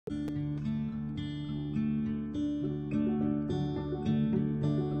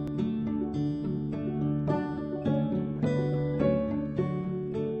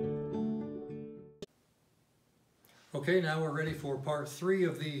Okay, now we're ready for part 3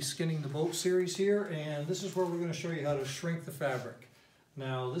 of the Skinning the Boat series here, and this is where we're going to show you how to shrink the fabric.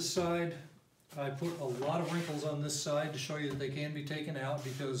 Now this side, I put a lot of wrinkles on this side to show you that they can be taken out,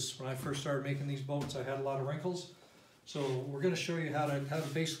 because when I first started making these boats I had a lot of wrinkles. So we're going to show you how to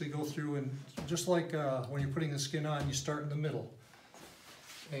basically go through, and just like when you're putting the skin on, you start in the middle.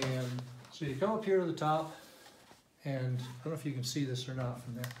 And so you come up here to the top, and I don't know if you can see this or not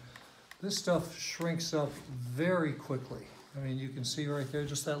from there. This stuff shrinks up very quickly. I mean, you can see right there,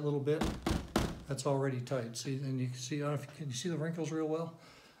 just that little bit, that's already tight. See, and you can see, I don't know if can you see the wrinkles real well?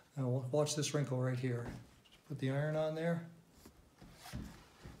 Now watch this wrinkle right here. Just put the iron on there.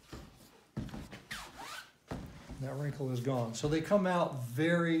 That wrinkle is gone. So they come out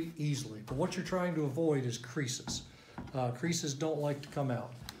very easily. But what you're trying to avoid is creases. Creases don't like to come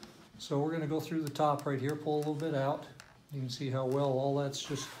out. So we're going to go through the top right here, pull a little bit out. You can see how well all that's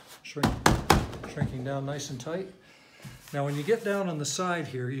just shrinking down nice and tight. Now when you get down on the side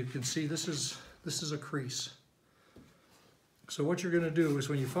here, you can see this is a crease. So what you're going to do is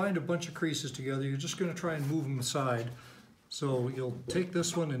when you find a bunch of creases together, you're just going to try and move them aside. So you'll take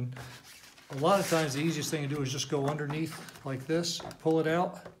this one, and a lot of times the easiest thing to do is just go underneath like this, pull it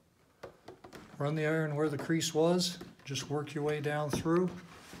out, run the iron where the crease was, just work your way down through,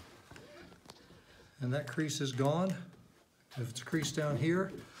 and that crease is gone. If it's a crease down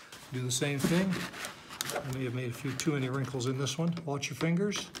here, do the same thing. I may have made a few too many wrinkles in this one. Watch your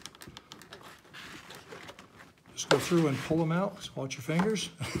fingers. Just go through and pull them out. Just watch your fingers.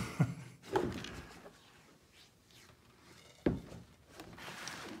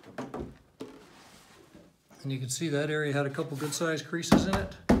 And you can see that area had a couple good sized creases in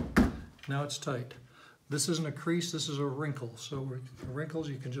it. Now it's tight. This isn't a crease, this is a wrinkle. So wrinkles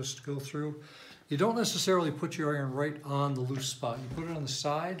you can just go through. You don't necessarily put your iron right on the loose spot. You put it on the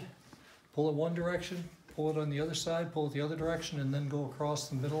side, pull it one direction, pull it on the other side, pull it the other direction, and then go across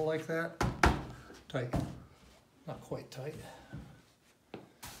the middle like that. Tight. Not quite tight.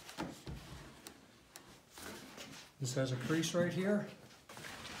 This has a crease right here.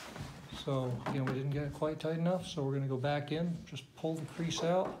 So, again, we didn't get it quite tight enough, so we're going to go back in, just pull the crease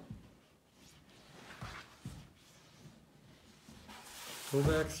out. Go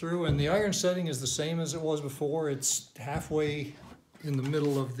back through, and the iron setting is the same as it was before. It's halfway in the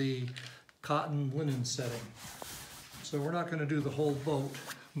middle of the cotton linen setting. So we're not going to do the whole boat,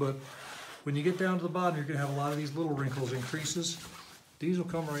 but when you get down to the bottom, you're going to have a lot of these little wrinkles and creases. These will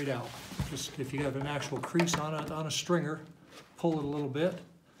come right out. Just if you have an actual crease on a stringer, pull it a little bit,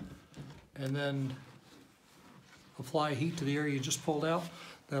 and then apply heat to the area you just pulled out.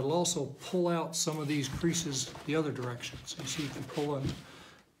 That'll also pull out some of these creases the other direction. So you see if you pull and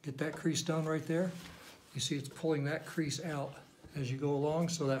get that crease done right there, you see it's pulling that crease out as you go along.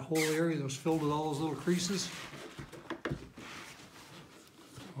 So that whole area that was filled with all those little creases,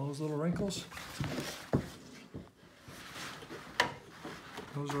 all those little wrinkles,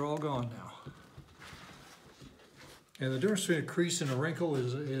 those are all gone now. And the difference between a crease and a wrinkle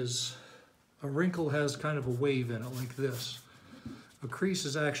is a wrinkle has kind of a wave in it like this. A crease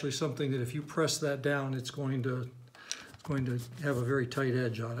is actually something that if you press that down, it's going to have a very tight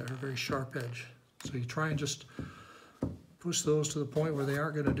edge on it, or a very sharp edge. So you try and just push those to the point where they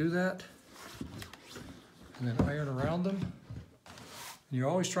aren't going to do that, and then iron around them. And you're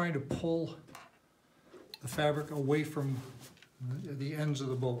always trying to pull the fabric away from the ends of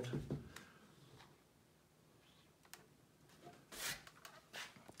the boat.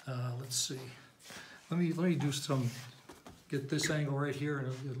 Let's see. Let me do some. Get this angle right here,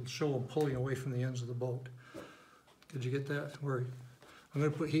 and it'll show them pulling away from the ends of the boat. Did you get that? Where I'm going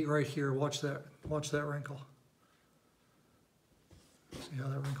to put heat right here. Watch that wrinkle. See how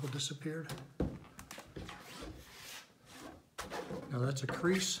that wrinkle disappeared? Now that's a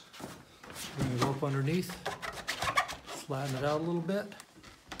crease. We're going to go up underneath, flatten it out a little bit.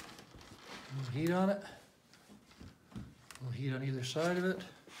 A little heat on it. A little heat on either side of it.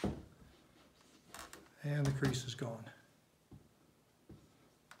 And the crease is gone.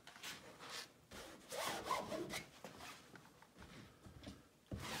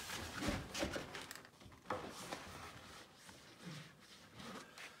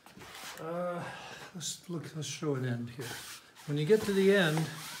 Let's show an end here. When you get to the end,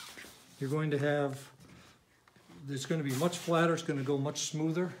 you're going to have, it's going to be much flatter, it's going to go much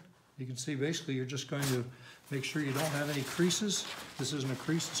smoother. You can see basically you're just going to make sure you don't have any creases. This isn't a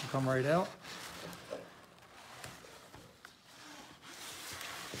crease, this will come right out.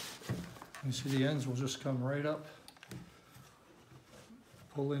 You see the ends will just come right up.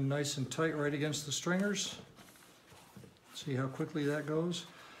 Pull in nice and tight right against the stringers. See how quickly that goes.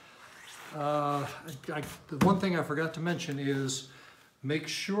 The one thing I forgot to mention is make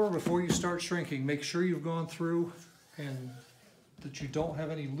sure before you start shrinking, make sure you've gone through and that you don't have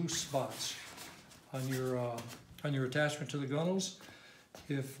any loose spots on your attachment to the gunnels.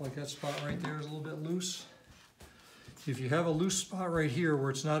 If, like that spot right there is a little bit loose, if you have a loose spot right here where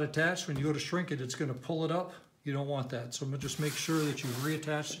it's not attached, when you go to shrink it, it's going to pull it up. You don't want that. So just make sure that you've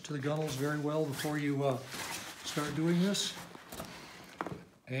reattached it to the gunnels very well before you start doing this.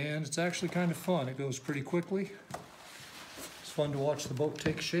 And it's actually kind of fun. It goes pretty quickly. It's fun to watch the boat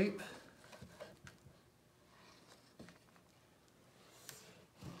take shape.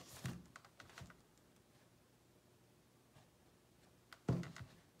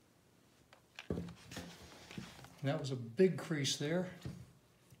 And that was a big crease there.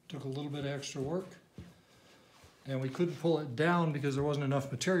 Took a little bit of extra work. And we couldn't pull it down because there wasn't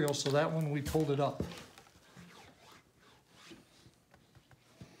enough material, so that one we pulled it up.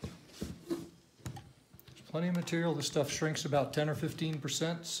 There's plenty of material. This stuff shrinks about 10 or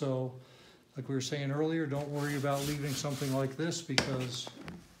 15%, so like we were saying earlier, don't worry about leaving something like this because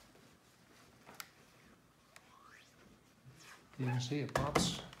you can see it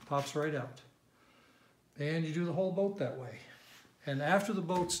pops right out. And you do the whole boat that way. And after the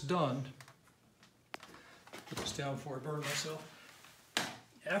boat's done, put this down before I burn myself.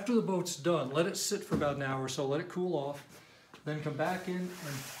 After the boat's done, let it sit for about an hour or so, let it cool off, then come back in and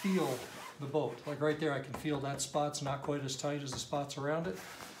feel the boat. Like right there, I can feel that spot's not quite as tight as the spots around it.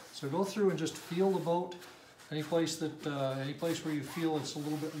 So go through and just feel the boat. Any place where you feel it's a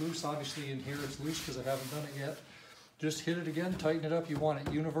little bit loose, obviously in here it's loose because I haven't done it yet. Just hit it again, tighten it up. You want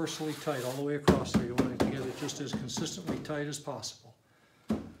it universally tight all the way across there. You want it to get it just as consistently tight as possible.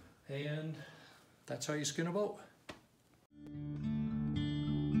 And that's how you skin a boat.